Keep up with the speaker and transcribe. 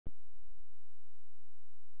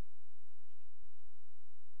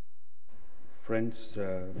Friends,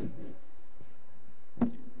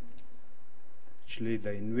 actually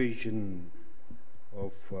the invasion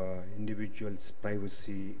of individuals'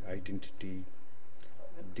 privacy, identity,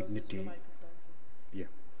 dignity,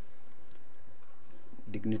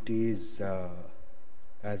 dignity is,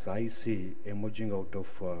 as I see, emerging out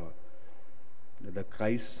of the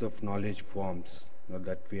crisis of knowledge forms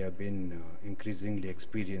that we have been increasingly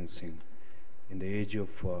experiencing in the age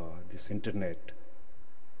of this internet.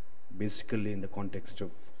 Basically, in the context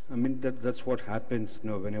of, that's what happens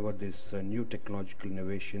whenever this new technological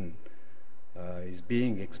innovation is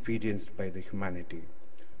being experienced by the humanity.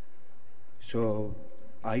 So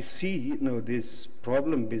I see this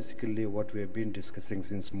problem, basically what we have been discussing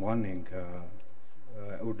since morning.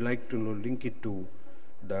 I would like to link it to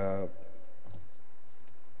the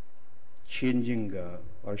changing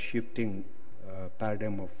or shifting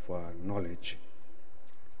paradigm of knowledge.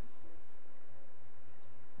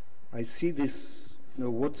 I see this,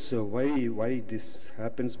 why this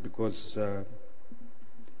happens, because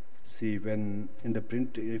see, when in the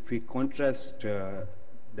print, if we contrast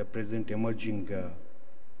the present emerging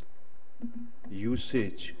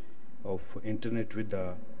usage of internet with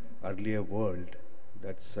the earlier world,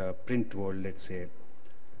 that's print world, let's say,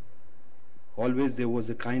 always there was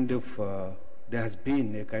a kind of, there has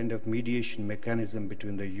been a kind of mediation mechanism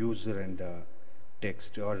between the user and the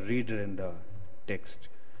text, or reader and the text.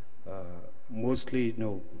 Mostly,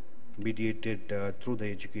 mediated through the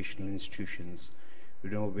educational institutions,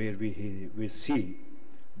 where we see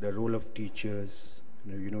the role of teachers,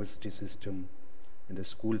 university system, and the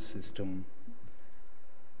school system,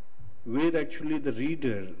 where actually the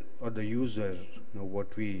reader or the user,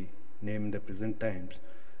 what we name in the present times,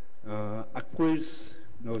 acquires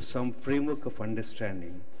some framework of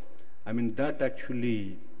understanding. That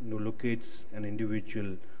actually locates an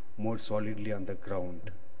individual more solidly on the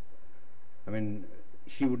ground.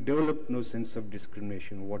 He would develop no sense of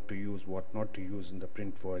discrimination, what to use, what not to use in the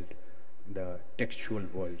print world, in the textual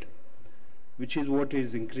world, which is what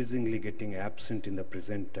is increasingly getting absent in the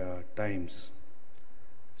present times.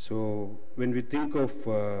 So when we think of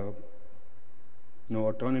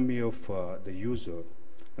autonomy of the user,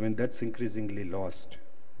 that's increasingly lost,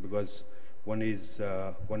 because one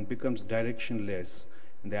becomes directionless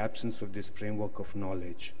in the absence of this framework of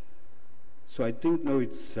knowledge. So I think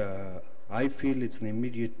I feel it's an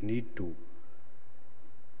immediate need to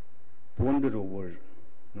ponder over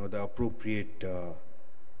the appropriate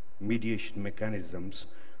mediation mechanisms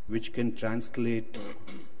which can translate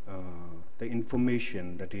the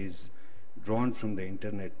information that is drawn from the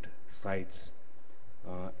internet sites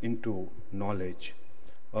into knowledge,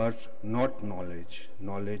 or not knowledge,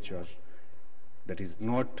 or that is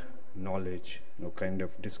not knowledge, kind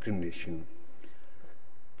of discrimination.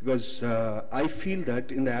 Because I feel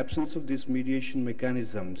that in the absence of these mediation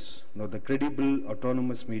mechanisms, the credible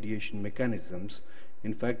autonomous mediation mechanisms,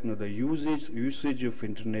 in fact, the usage of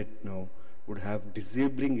internet would have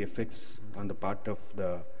disabling effects on the part of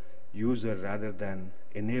the user rather than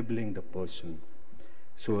enabling the person.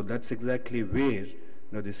 So that's exactly where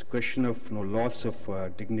this question of loss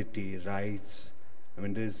of dignity, rights,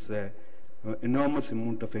 there's enormous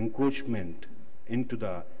amount of encroachment into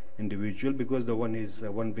the individual, because the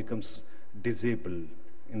one becomes disabled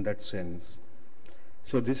in that sense.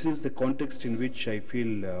 So this is the context in which I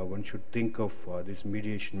feel one should think of these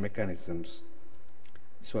mediation mechanisms.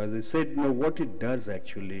 So as I said, what it does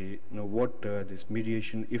actually, what this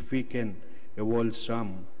mediation, if we can evolve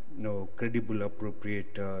some credible,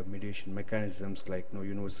 appropriate mediation mechanisms like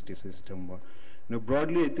university system,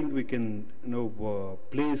 broadly I think we can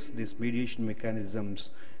place these mediation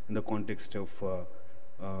mechanisms in the context of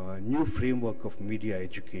new framework of media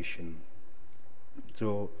education.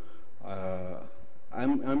 So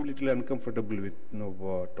I'm a little uncomfortable with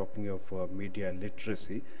talking of media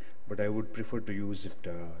literacy, but I would prefer to use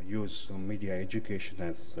media education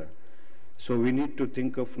as. So we need to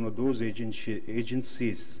think of those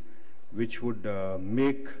agencies which would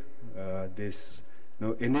make this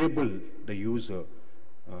enable the user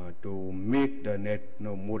to make the net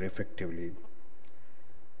more effectively.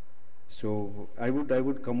 So I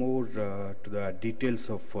would come over to the details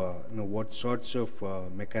of what sorts of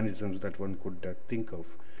mechanisms that one could think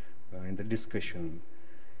of in the discussion.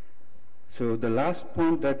 So the last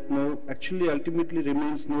point that actually ultimately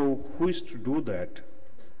remains who is to do that.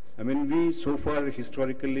 We so far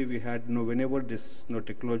historically we had whenever this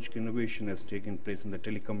technological innovation has taken place in the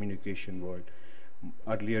telecommunication world,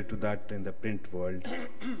 earlier to that in the print world,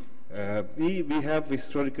 we have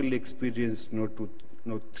historically experienced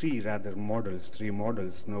three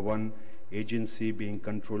models. One agency being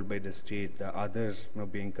controlled by the state, the other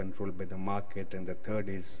being controlled by the market, and the third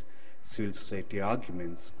is civil society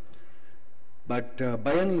arguments. But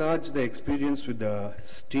by and large, the experience with the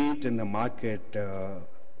state and the market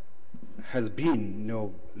has been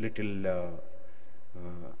little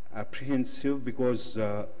apprehensive, because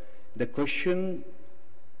the question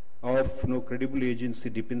of credible agency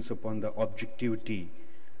depends upon the objectivity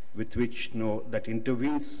with which that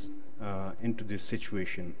intervenes into this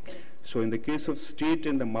situation. So in the case of state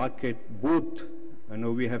and the market, both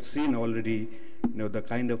we have seen already the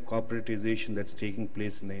kind of corporatization that's taking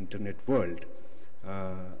place in the internet world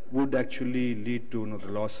would actually lead to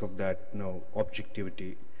the loss of that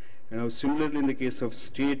objectivity. Similarly, in the case of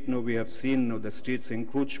state, we have seen the state's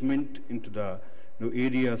encroachment into the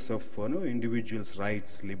areas of individuals'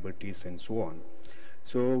 rights, liberties, and so on.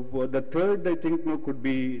 So the third, I think, could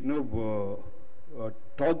be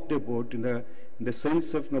talked about in the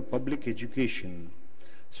sense of public education.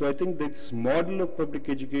 So I think this model of public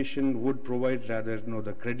education would provide rather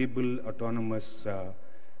the credible, autonomous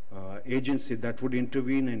agency that would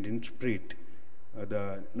intervene and interpret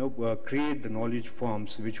create the knowledge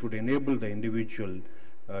forms which would enable the individual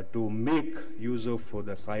to make use of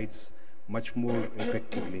the sites much more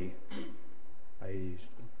effectively. I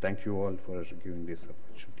thank you all for giving this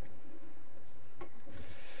opportunity.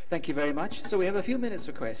 Thank you very much. So we have a few minutes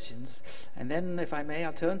for questions, and then, if I may,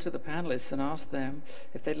 I'll turn to the panelists and ask them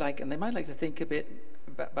if they'd like, and they might like to think a bit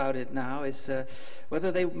about it now, is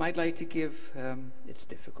whether they might like to give, it's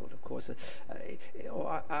difficult, of course, or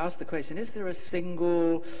I ask the question, is there a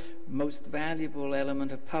single most valuable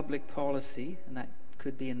element of public policy, and that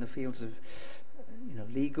could be in the fields of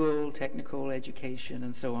legal, technical, education,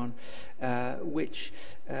 and so on, which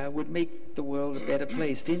would make the world a better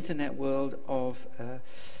place, the internet world of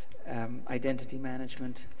identity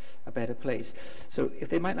management a better place. So if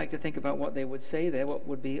they might like to think about what they would say there, what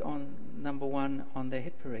would be on number one on their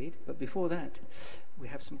hit parade. But before that, we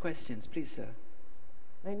have some questions. Please, sir.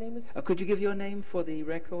 My name is... could you give your name for the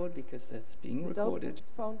record, because that's being recorded? The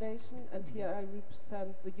Foundation, and here I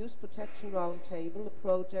represent the Youth Protection Roundtable, a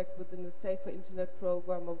project within the Safer Internet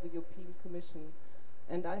program of the European Commission.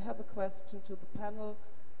 And I have a question to the panel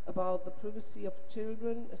about the privacy of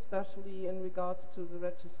children, especially in regards to the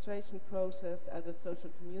registration process at a social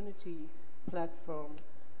community platform.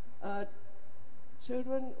 When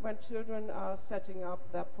children are setting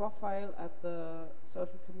up their profile at the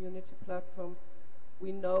social community platform,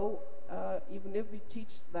 we know even if we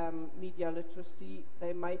teach them media literacy,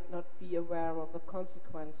 they might not be aware of the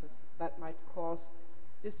consequences that might cause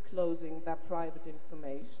disclosing their private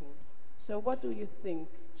information. So what do you think?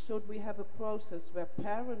 Should we have a process where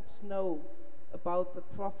parents know about the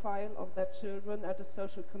profile of their children at a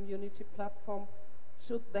social community platform?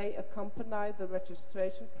 Should they accompany the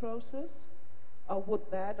registration process? Or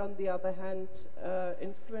would that, on the other hand,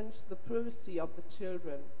 infringe the privacy of the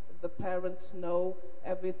children? If the parents know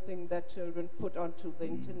everything that children put onto the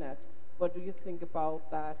internet. What do you think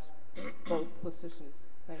about that, both positions?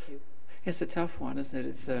 Thank you. It's a tough one, isn't it?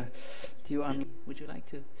 It's would you like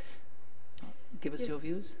to give us your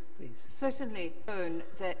views, please? Certainly. Known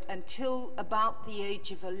that until about the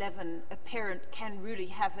age of 11, a parent can really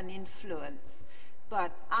have an influence,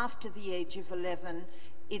 but after the age of 11,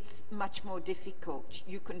 it's much more difficult.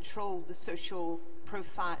 You control the social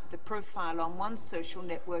profile, the profile on one social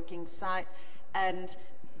networking site, and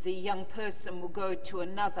the young person will go to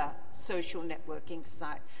another social networking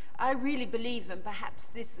site. I really believe, and perhaps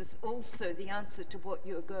this is also the answer to what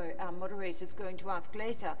our moderator is going to ask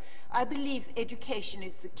later, I believe education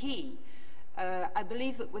is the key. I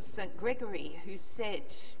believe it was St. Gregory who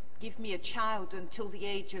said, give me a child until the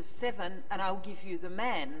age of 7 and I'll give you the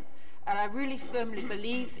man. And I really firmly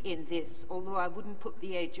believe in this, although I wouldn't put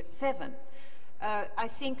the age at 7. I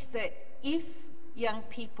think that if young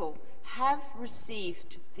people have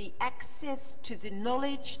received the access to the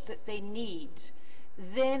knowledge that they need,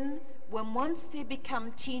 then once they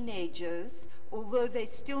become teenagers, although they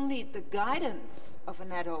still need the guidance of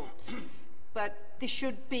an adult, but this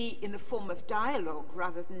should be in the form of dialogue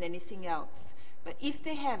rather than anything else. But if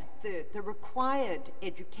they have the required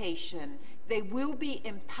education, they will be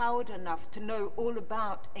empowered enough to know all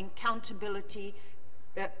about accountability,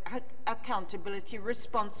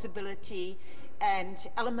 responsibility, and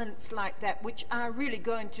elements like that, which are really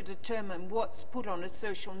going to determine what's put on a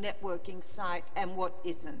social networking site and what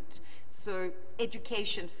isn't. So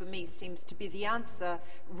education for me seems to be the answer,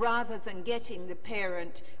 rather than getting the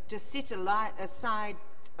parent to sit alongside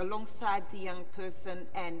the young person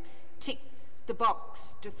and tick the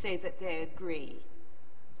box to say that they agree.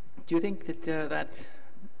 Do you think that that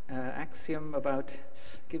axiom about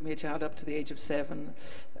give me a child up to the age of 7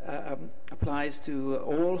 applies to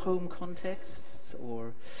all home contexts,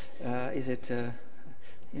 or is it, a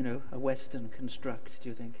Western construct, do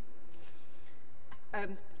you think?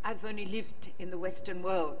 I've only lived in the Western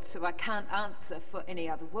world, so I can't answer for any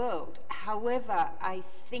other world. However, I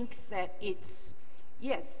think that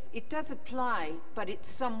yes, it does apply, but it's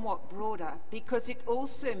somewhat broader, because it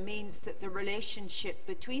also means that the relationship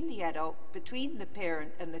between the adult, between the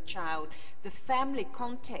parent and the child, the family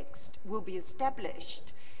context will be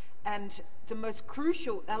established. And the most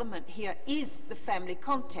crucial element here is the family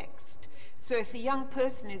context. So if a young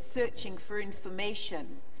person is searching for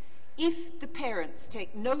information, if the parents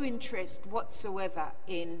take no interest whatsoever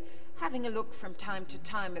in having a look from time to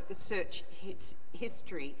time at the search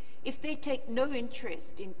history, if they take no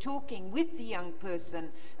interest in talking with the young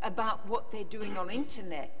person about what they're doing on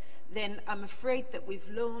internet, then I'm afraid that we've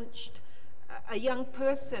launched a young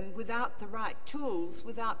person without the right tools,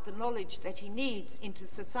 without the knowledge that he needs into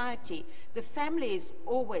society. The family is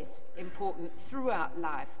always important throughout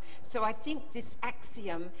life. So I think this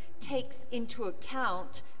axiom takes into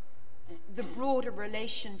account the broader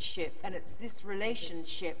relationship, and it's this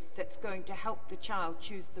relationship that's going to help the child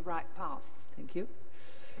choose the right path. Thank you.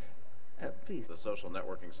 Please. The social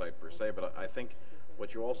networking site per se, but I think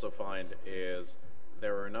what you also find is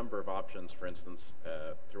there are a number of options. For instance,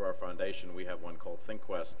 through our foundation, we have one called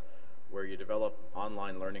ThinkQuest, where you develop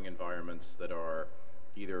online learning environments that are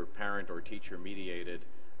either parent or teacher mediated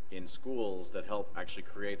in schools that help actually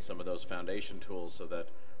create some of those foundation tools, so that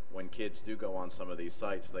when kids do go on some of these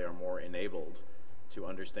sites, they are more enabled to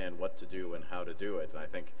understand what to do and how to do it. And I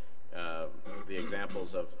think the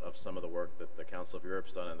examples of some of the work that the Council of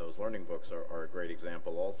Europe's done in those learning books are a great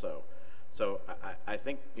example also. So I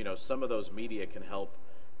think, some of those media can help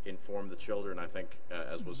inform the children. I think,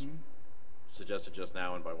 as was suggested just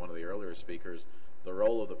now and by one of the earlier speakers, the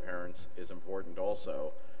role of the parents is important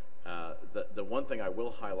also. The one thing I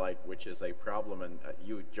will highlight, which is a problem, and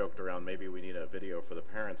you joked around, maybe we need a video for the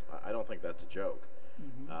parents. I don't think that's a joke.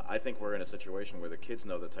 I think we're in a situation where the kids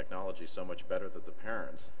know the technology so much better than the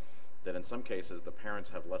parents, that in some cases the parents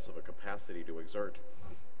have less of a capacity to exert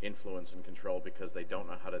influence and control because they don't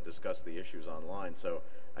know how to discuss the issues online. So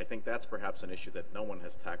I think that's perhaps an issue that no one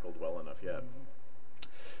has tackled well enough yet.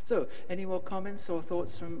 So, any more comments or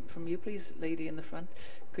thoughts from you, please, lady in the front?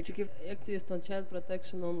 Could you give... Activist on child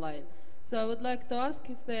protection online. So I would like to ask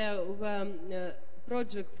if there were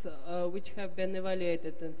projects which have been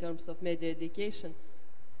evaluated in terms of media education.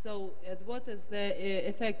 So what is the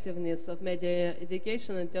effectiveness of media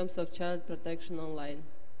education in terms of child protection online?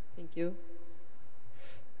 Thank you.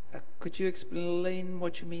 Could you explain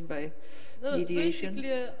what you mean by mediation?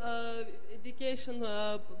 Basically, education,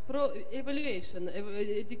 evaluation,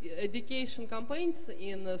 education campaigns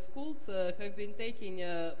in schools have been taking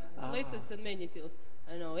places in many fields.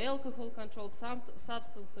 I know, alcohol control,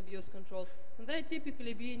 substance abuse control, and they're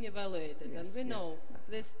typically being evaluated. Yes, and we know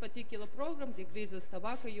this particular program decreases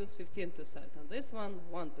tobacco use 15%, and this one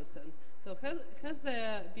 1%. So has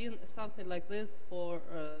there been something like this for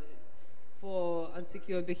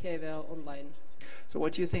unsecure behavior online? So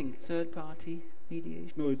what do you think? Third-party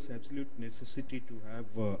mediation? No, it's absolute necessity to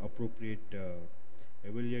have appropriate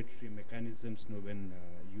evaluatory mechanisms when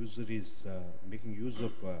user is making use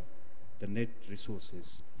of the net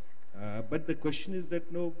resources. But the question is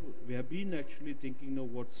that we have been actually thinking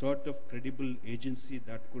what sort of credible agency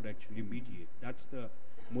that could actually mediate. That's the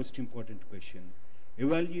most important question.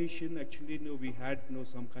 Evaluation, actually, we had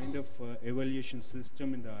some kind of evaluation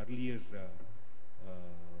system in the earlier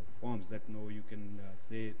forms that you can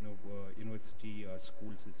say university or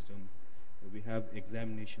school system. We have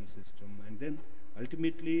examination system, and then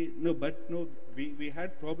ultimately we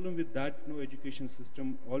had problem with that education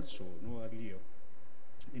system also earlier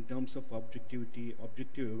in terms of objective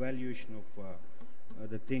evaluation of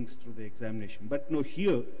the things through the examination. But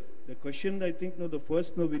here the question, I think, the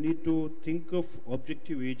first we need to think of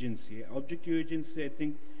objective agency. Objective agency, I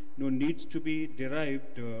think, needs to be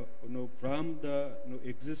derived from the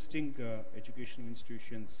existing educational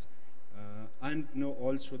institutions and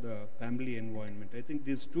also the family environment. I think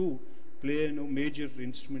these two play a major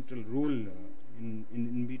instrumental role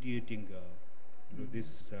in mediating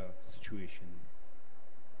this situation.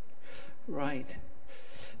 Right.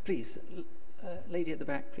 Please, lady at the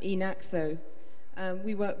back. ENACSO.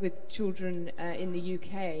 We work with children in the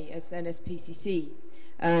UK as NSPCC,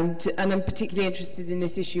 and I'm particularly interested in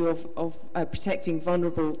this issue of protecting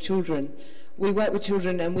vulnerable children. we work with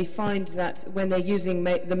children and we find that when they're using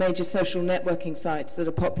the major social networking sites that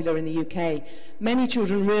are popular in the UK, many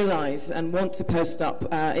children realise and want to post up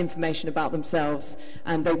information about themselves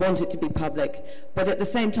and they want it to be public. But at the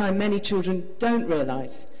same time, many children don't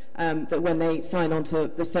realise that when they sign on to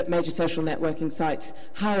the major social networking sites,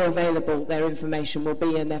 how available their information will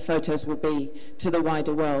be and their photos will be to the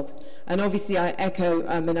wider world. And obviously I echo,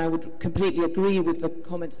 and I would completely agree with the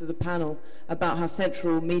comments of the panel about how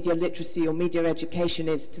central media literacy or media education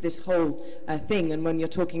is to this whole thing. And when you're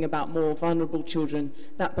talking about more vulnerable children,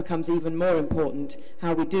 that becomes even more important,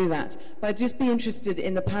 how we do that. But I'd just be interested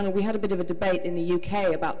in the panel, we had a bit of a debate in the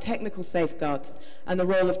UK about technical safeguards and the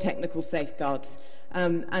role of technical safeguards.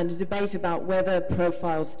 And a debate about whether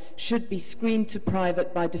profiles should be screened to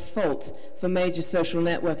private by default for major social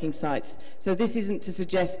networking sites. So this isn't to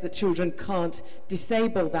suggest that children can't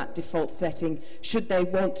disable that default setting should they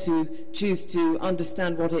want to choose to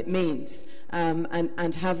understand what it means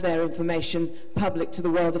and have their information public to the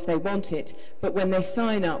world if they want it. But when they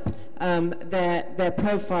sign up, their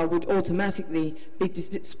profile would automatically be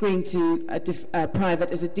screened to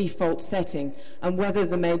private as a default setting, and whether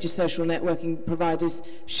the major social networking providers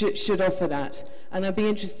should offer that. And I'd be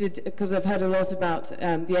interested, because I've heard a lot about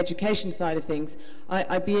the education side of things,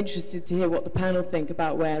 I'd be interested to hear what the panel think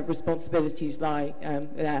about where responsibilities lie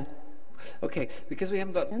there. Okay, because we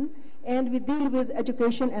haven't got... And we deal with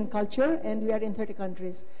education and culture, and we are in 30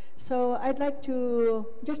 countries. So I'd like to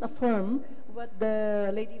just affirm what the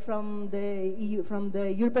lady from the EU, from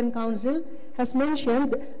the European Council has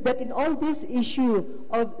mentioned, that in all this issue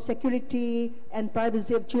of security and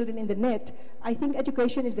privacy of children in the net, I think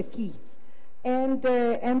education is the key. And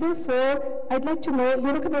therefore, I'd like to know,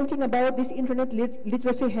 you're commenting about this Internet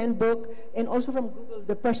Literacy Handbook, and also from Google,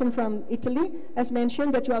 the person from Italy has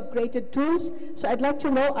mentioned that you have created tools. So I'd like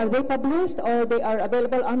to know, are they published or they are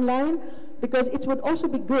available online? Because it would also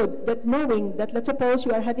be good that knowing that, let's suppose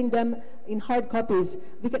you are having them in hard copies,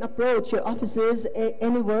 we can approach your offices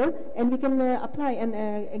anywhere and we can apply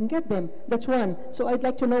and get them. That's one. So I'd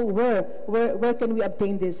like to know where can we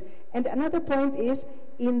obtain this. And another point is,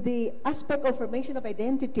 in the aspect of formation of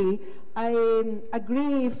identity, I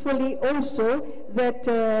agree fully also that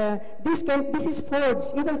this is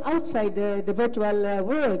forged even outside the virtual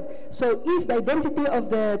world. So if the identity of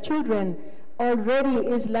the children already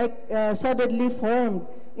is like solidly formed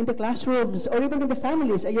in the classrooms or even in the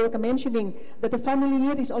families, you're mentioning that the family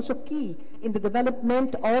here is also key in the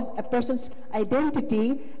development of a person's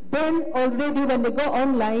identity, then already when they go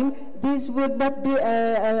online, this would not be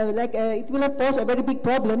it will not pose a very big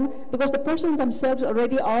problem, because the person themselves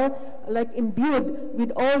already are like imbued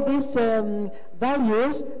with all these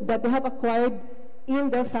values that they have acquired in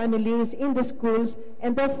their families, in the schools,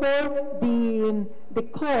 and therefore the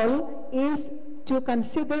call is to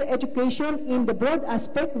consider education in the broad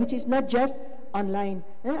aspect, which is not just online.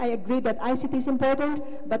 I agree that ICT is important,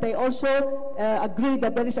 but I also agree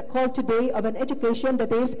that there is a call today of an education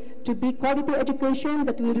that is to be quality education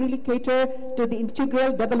that will really cater to the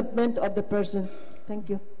integral development of the person. Thank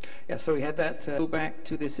you. Yeah, so we had that. Go back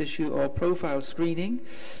to this issue of profile screening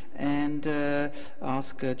and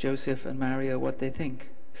ask Joseph and Mario what they think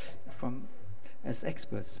as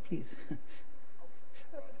experts, please.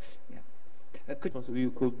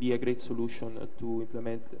 Could be a great solution to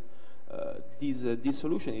implement this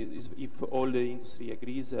solution is if all the industry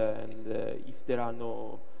agrees and if there are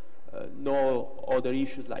no other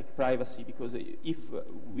issues like privacy, because if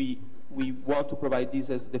we want to provide this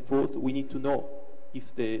as default, we need to know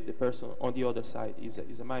if the person on the other side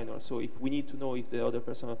is a minor. So if we need to know if the other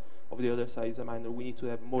person of the other side is a minor, we need to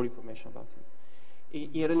have more information about him.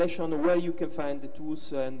 In relation where you can find the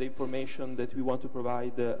tools and the information that we want to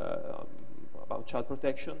provide about child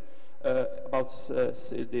protection, about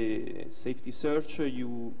the safety search,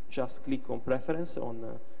 you just click on preference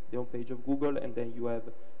on the home page of Google, and then you have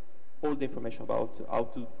all the information about how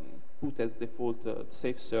to put as default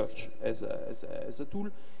safe search as a tool.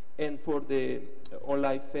 And for the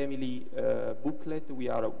online family booklet, we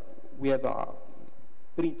have a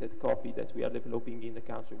printed copy that we are developing in the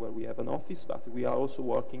country where we have an office, but we are also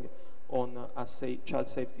working on a child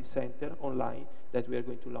safety center online that we are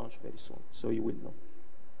going to launch very soon, so you will know.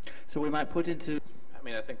 So we might put into... I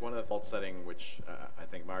mean, I think one of the default setting, which I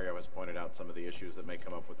think Mario has pointed out some of the issues that may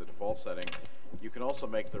come up with the default setting, you can also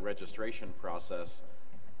make the registration process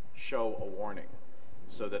show a warning,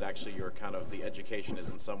 so that actually your the education is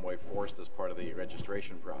in some way forced as part of the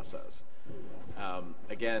registration process.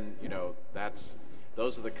 Again,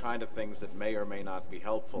 those are the kind of things that may or may not be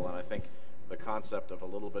helpful, and I think the concept of a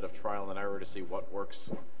little bit of trial and error to see what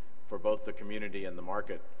works for both the community and the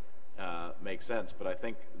market make sense. But I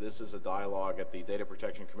think this is a dialogue at the Data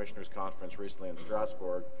Protection Commissioners Conference recently in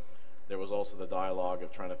Strasbourg. There was also the dialogue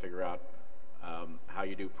of trying to figure out how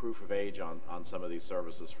you do proof of age on some of these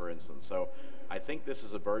services, for instance. So I think this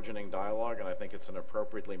is a burgeoning dialogue, and I think it's an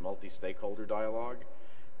appropriately multi-stakeholder dialogue.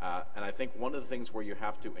 And I think one of the things where you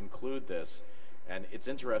have to include this, and it's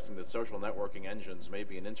interesting that social networking engines may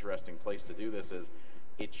be an interesting place to do this, is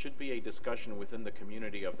it should be a discussion within the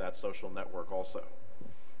community of that social network also.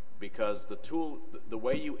 Because the tool, the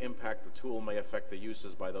way you impact the tool may affect the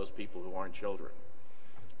uses by those people who aren't children.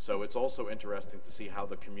 So it's also interesting to see how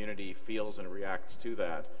the community feels and reacts to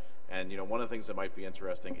that. And you know, one of the things that might be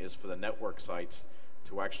interesting is for the network sites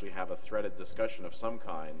to actually have a threaded discussion of some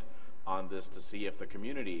kind on this to see if the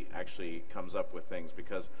community actually comes up with things,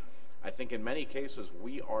 because I think in many cases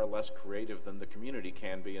we are less creative than the community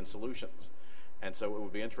can be in solutions. And so it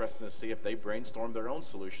would be interesting to see if they brainstorm their own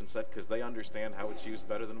solution set, because they understand how it's used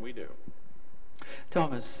better than we do.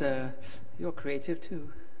 Thomas, you're creative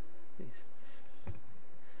too, please.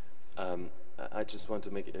 I just want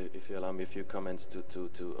to make, if you allow me, a few comments to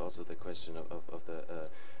also the question of the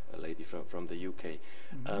lady from the UK.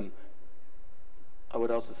 Mm-hmm. I would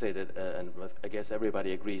also say that, and I guess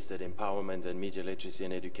everybody agrees that empowerment and media literacy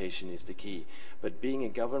and education is the key. But being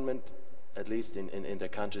in government, at least in the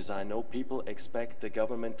countries I know, people expect the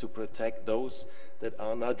government to protect those that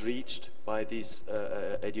are not reached by these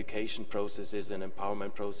education processes and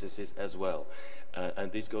empowerment processes as well.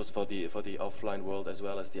 And this goes for the offline world as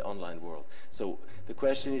well as the online world. So the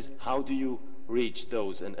question is, how do you reach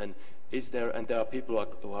those? And there are people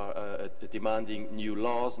who are demanding new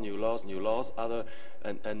laws, and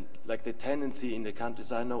like the tendency in the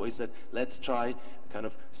countries I know is that let's try kind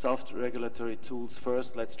of soft regulatory tools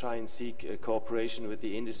first. Let's try and seek cooperation with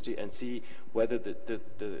the industry and see whether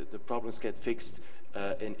the problems get fixed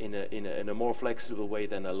in a more flexible way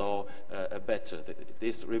than a law better.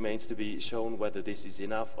 This remains to be shown whether this is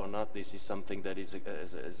enough or not. This is something that is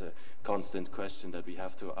a constant question that we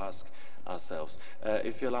have to ask ourselves.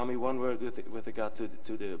 If you allow me one word with regard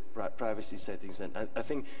to the privacy settings, and I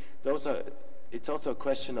think it's also a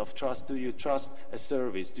question of trust. Do you trust a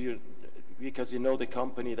service? Because you know the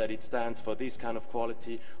company, that it stands for this kind of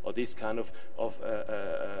quality or this kind of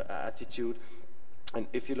attitude. And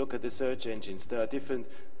if you look at the search engines, there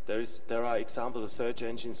are examples of search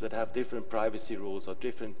engines that have different privacy rules or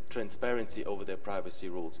different transparency over their privacy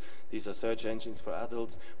rules. These are search engines for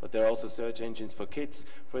adults, but there are also search engines for kids,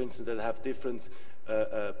 for instance, that have different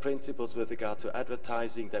principles with regard to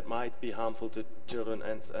advertising that might be harmful to children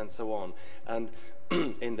and so on. And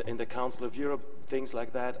in the Council of Europe, things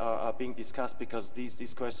like that are being discussed because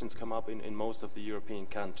these questions come up in most of the European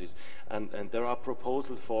countries. And there are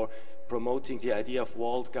proposals for promoting the idea of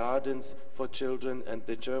walled gardens for children, and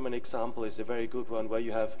the German example is a very good one, where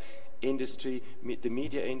you have industry, the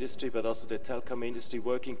media industry, but also the telecom industry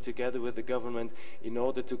working together with the government in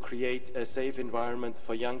order to create a safe environment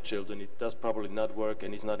for young children. It does probably not work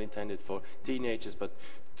and is not intended for teenagers, but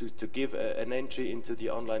to give an entry into the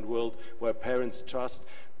online world where parents trust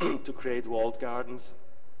to create walled gardens.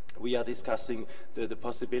 We are discussing the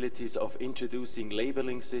possibilities of introducing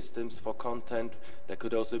labeling systems for content that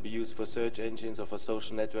could also be used for search engines or for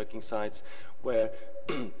social networking sites, where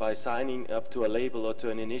by signing up to a label or to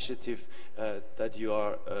an initiative that you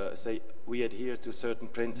are, say, we adhere to certain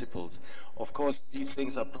principles. Of course, these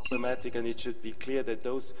things are problematic, and it should be clear that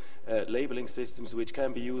those labeling systems, which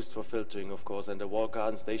can be used for filtering, of course, and the walled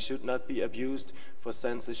gardens, they should not be abused for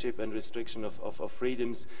censorship and restriction of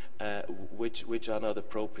freedoms which are not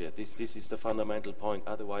appropriate. This is the fundamental point.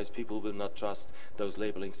 Otherwise, people will not trust those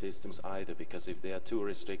labeling systems either, because if they are too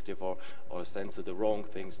restrictive or censor the wrong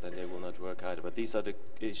things, then they will not work either. But these are the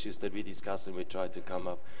issues that we discuss, and we try to come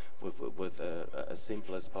up with as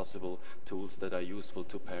simple as possible tools that are useful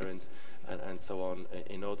to parents and so on,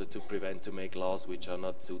 in order to make laws which are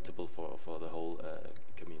not suitable for the whole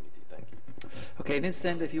community. Thank you. Okay, and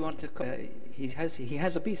instead, if you want to, he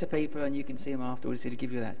has a piece of paper, and you can see him afterwards. He'll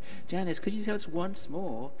give you that. Janice, could you tell us once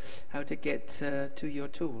more how to get to your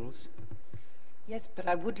tools? Yes, but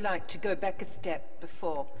I would like to go back a step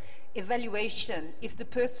before. Evaluation, if the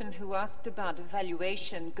person who asked about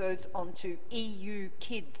evaluation goes onto EU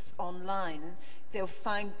Kids Online, they'll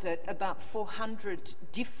find that about 400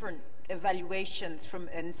 different evaluations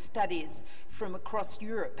and studies from across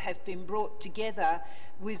Europe have been brought together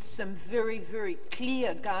with some very, very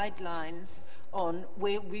clear guidelines on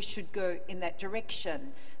where we should go in that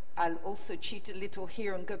direction. I'll also cheat a little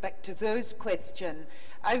here and go back to Zoe's question.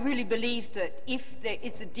 I really believe that if there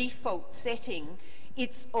is a default setting,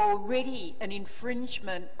 it's already an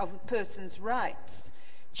infringement of a person's rights,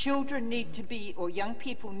 Children need to be, or young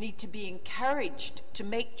people need to be encouraged to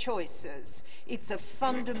make choices. It's a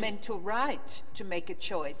fundamental right to make a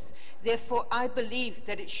choice. Therefore, I believe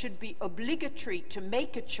that it should be obligatory to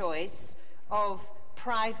make a choice of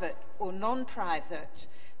private or non-private,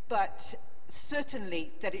 but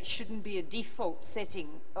certainly that it shouldn't be a default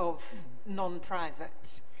setting of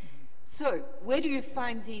non-private. So, where do you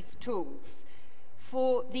find these tools?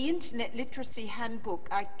 For the Internet Literacy Handbook,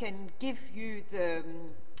 I can give you the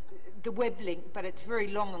web link, but it's very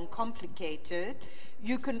long and complicated.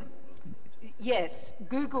 You can, yes,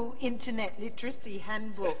 Google Internet Literacy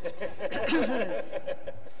Handbook.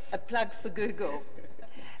 A plug for Google.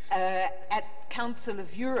 At Council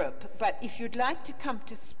of Europe, but if you'd like to come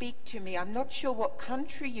to speak to me, I'm not sure what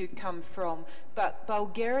country you come from, but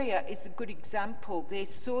Bulgaria is a good example. They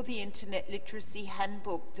saw the Internet Literacy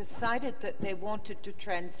Handbook, decided that they wanted to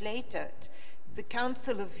translate it. The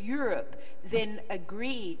Council of Europe then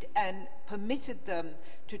agreed and permitted them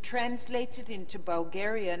to translate it into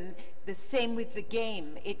Bulgarian. The same with the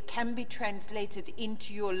game. It can be translated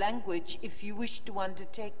into your language if you wish to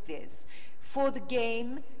undertake this. For the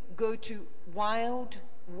game, go to Wild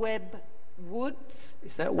Web Woods.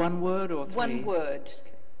 Is that one word or three? One word.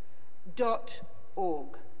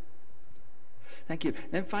 .org. Thank you.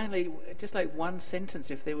 Then finally, just like one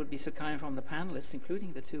sentence, if they would be so kind from the panelists,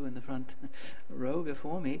 including the two in the front row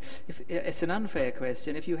before me. It's an unfair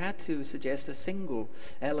question. If you had to suggest a single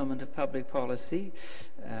element of public policy,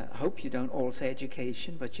 I hope you don't all say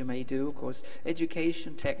education, but you may do, of course,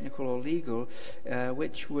 education, technical or legal,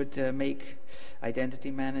 which would make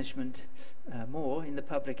identity management more in the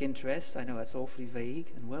public interest. I know that's awfully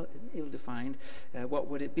vague and well ill-defined. What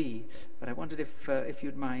would it be? But I wondered if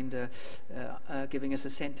you'd mind giving us a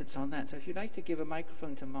sentence on that. So if you'd like to give a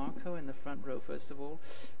microphone to Marco in the front row, first of all.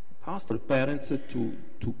 For parents to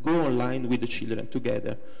go online with the children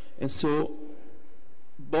together. And so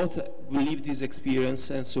both will live this experience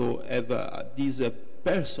and so have this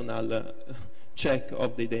personal check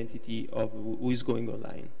of the identity of who is going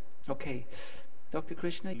online. Okay. Dr.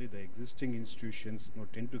 Krishna? The existing institutions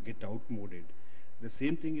tend to get outmoded. The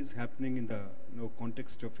same thing is happening in the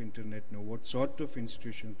context of internet. What sort of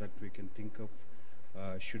institutions that we can think of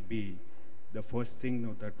should be the first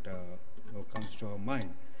thing that comes to our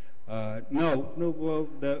mind.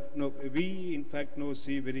 We in fact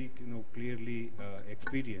see very clearly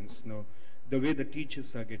experience the way the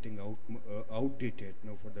teachers are getting outdated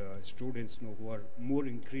for the students who are more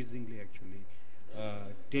increasingly actually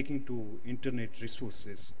taking to internet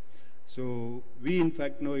resources. So we in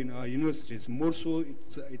fact know in our universities, more so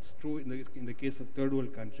it's true in the case of third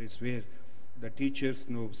world countries where the teachers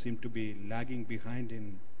seem to be lagging behind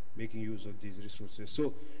in making use of these resources.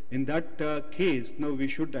 So in that case, we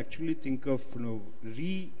should actually think of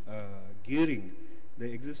re-gearing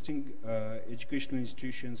the existing educational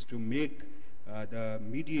institutions to make the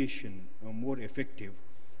mediation more effective.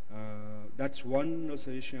 That's one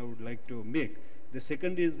suggestion I would like to make. The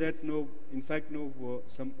second is that in fact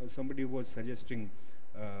somebody was suggesting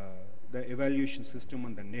the evaluation system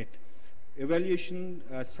on the net. Evaluation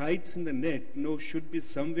sites in the net should be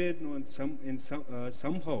somewhere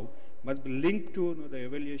somehow must be linked to the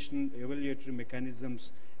evaluatory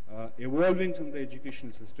mechanisms evolving from the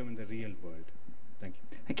educational system in the real world. Thank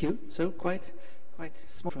you. Thank you. So quite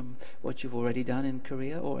small from what you've already done in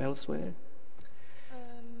Korea or elsewhere.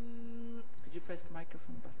 Could you press the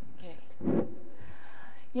microphone button? Okay.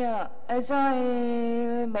 Yeah, as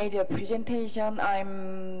I made a presentation, I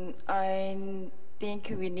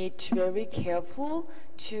think we need to be very careful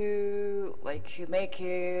to make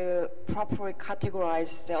a properly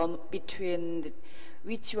categorize between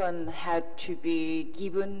which one had to be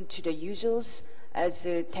given to the users as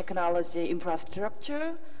a technology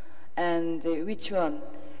infrastructure and which one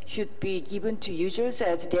should be given to users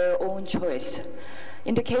as their own choice.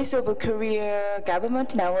 In the case of Korea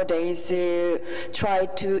government nowadays try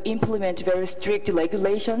to implement very strict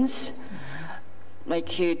regulations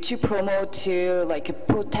to promote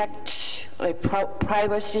protect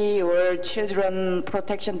privacy or children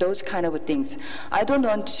protection, those kind of things. I don't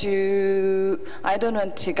want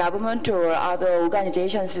government or other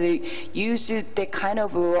organizations to use the kind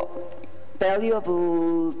of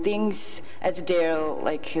valuable things as their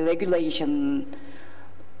regulation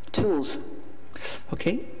tools.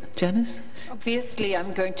 Okay, Janice? Obviously,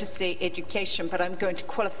 I'm going to say education, but I'm going to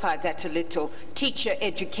qualify that a little. Teacher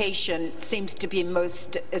education seems to be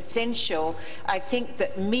most essential. I think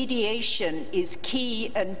that mediation is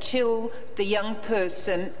key until the young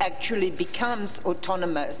person actually becomes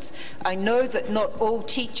autonomous. I know that not all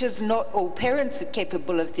teachers, not all parents are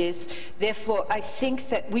capable of this. Therefore, I think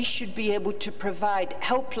that we should be able to provide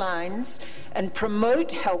helplines and promote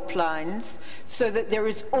helplines so that there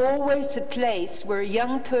is always a place where a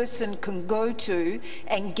young person can go to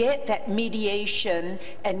and get that mediation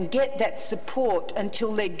and get that support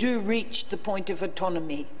until they do reach the point of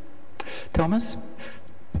autonomy. Thomas?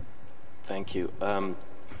 Thank you.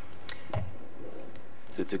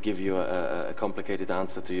 To give you a complicated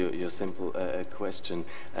answer to your simple question,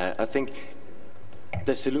 I think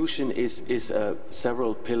the solution is a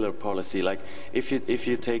several pillar policy. Like if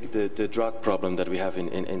you take the drug problem that we have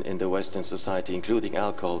in the Western society, including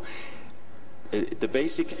alcohol,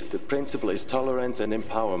 the principle is tolerance and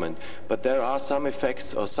empowerment, but there are some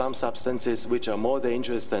effects or some substances which are more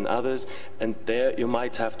dangerous than others, and there you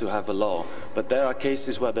might have to have a law. But there are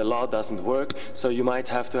cases where the law doesn't work, so you might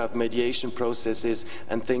have to have mediation processes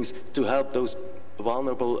and things to help those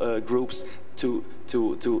vulnerable groups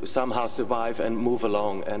to somehow survive and move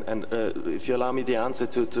along. And if you allow me the answer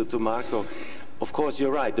to Marco, of course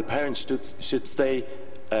you're right, the parents should stay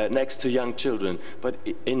next to young children. But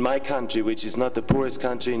in my country, which is not the poorest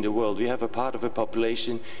country in the world, we have a part of a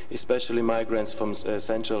population, especially migrants from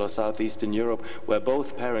Central or Southeastern Europe, where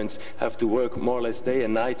both parents have to work more or less day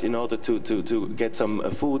and night in order to get some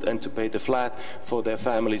food and to pay the flat for their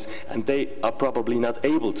families. And they are probably not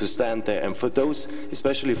able to stand there. And for those,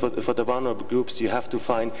 especially for the vulnerable groups, you have to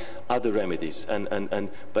find other remedies.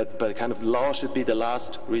 But kind of law should be the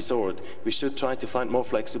last resort. We should try to find more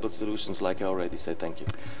flexible solutions, like I already said. Thank you.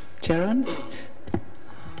 Sharon?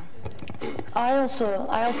 I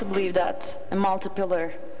also believe that a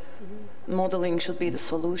multi-pillar modeling should be the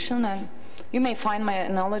solution. And you may find my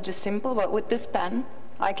analogy simple, but with this pen,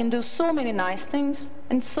 I can do so many nice things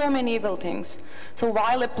and so many evil things. So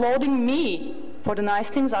while applauding me for the nice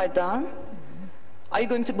things I've done, are you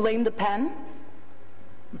going to blame the pen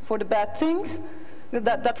for the bad things?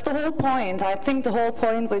 That's the whole point. I think the whole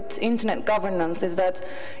point with internet governance is that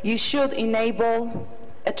you should enable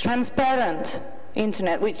a transparent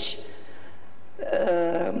internet, which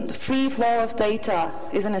free flow of data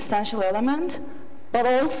is an essential element, but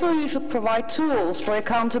also you should provide tools for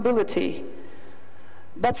accountability.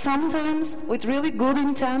 But sometimes, with really good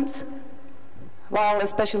intent, while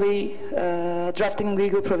especially drafting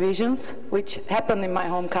legal provisions, which happened in my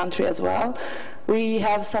home country as well, we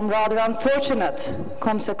have some rather unfortunate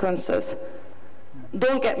consequences.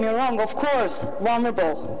 Don't get me wrong, of course,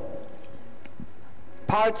 vulnerable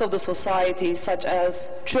parts of the society, such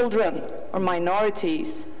as children or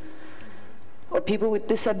minorities or people with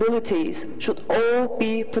disabilities, should all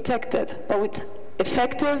be protected, but with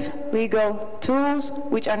effective legal tools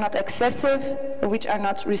which are not excessive, which are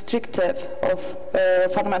not restrictive of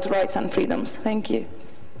fundamental rights and freedoms. Thank you.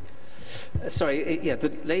 Sorry, yeah,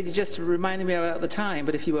 the lady just reminded me about the time,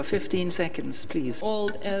 but if you were 15 seconds, please.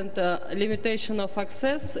 Old and limitation of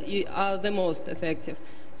access are the most effective.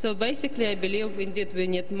 So basically, I believe indeed we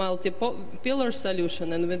need multi-pillar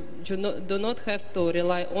solution, and we do not have to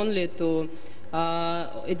rely only to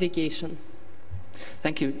education.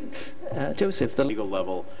 Thank you. Joseph, the legal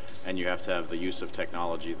level, and you have to have the use of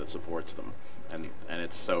technology that supports them. And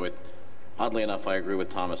it's so it. Oddly enough, I agree with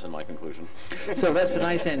Thomas in my conclusion. So that's a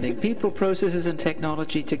nice ending. People, processes, and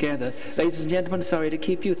technology together. Ladies and gentlemen, sorry to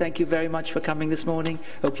keep you. Thank you very much for coming this morning.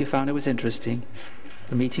 Hope you found it was interesting.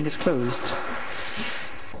 The meeting is closed.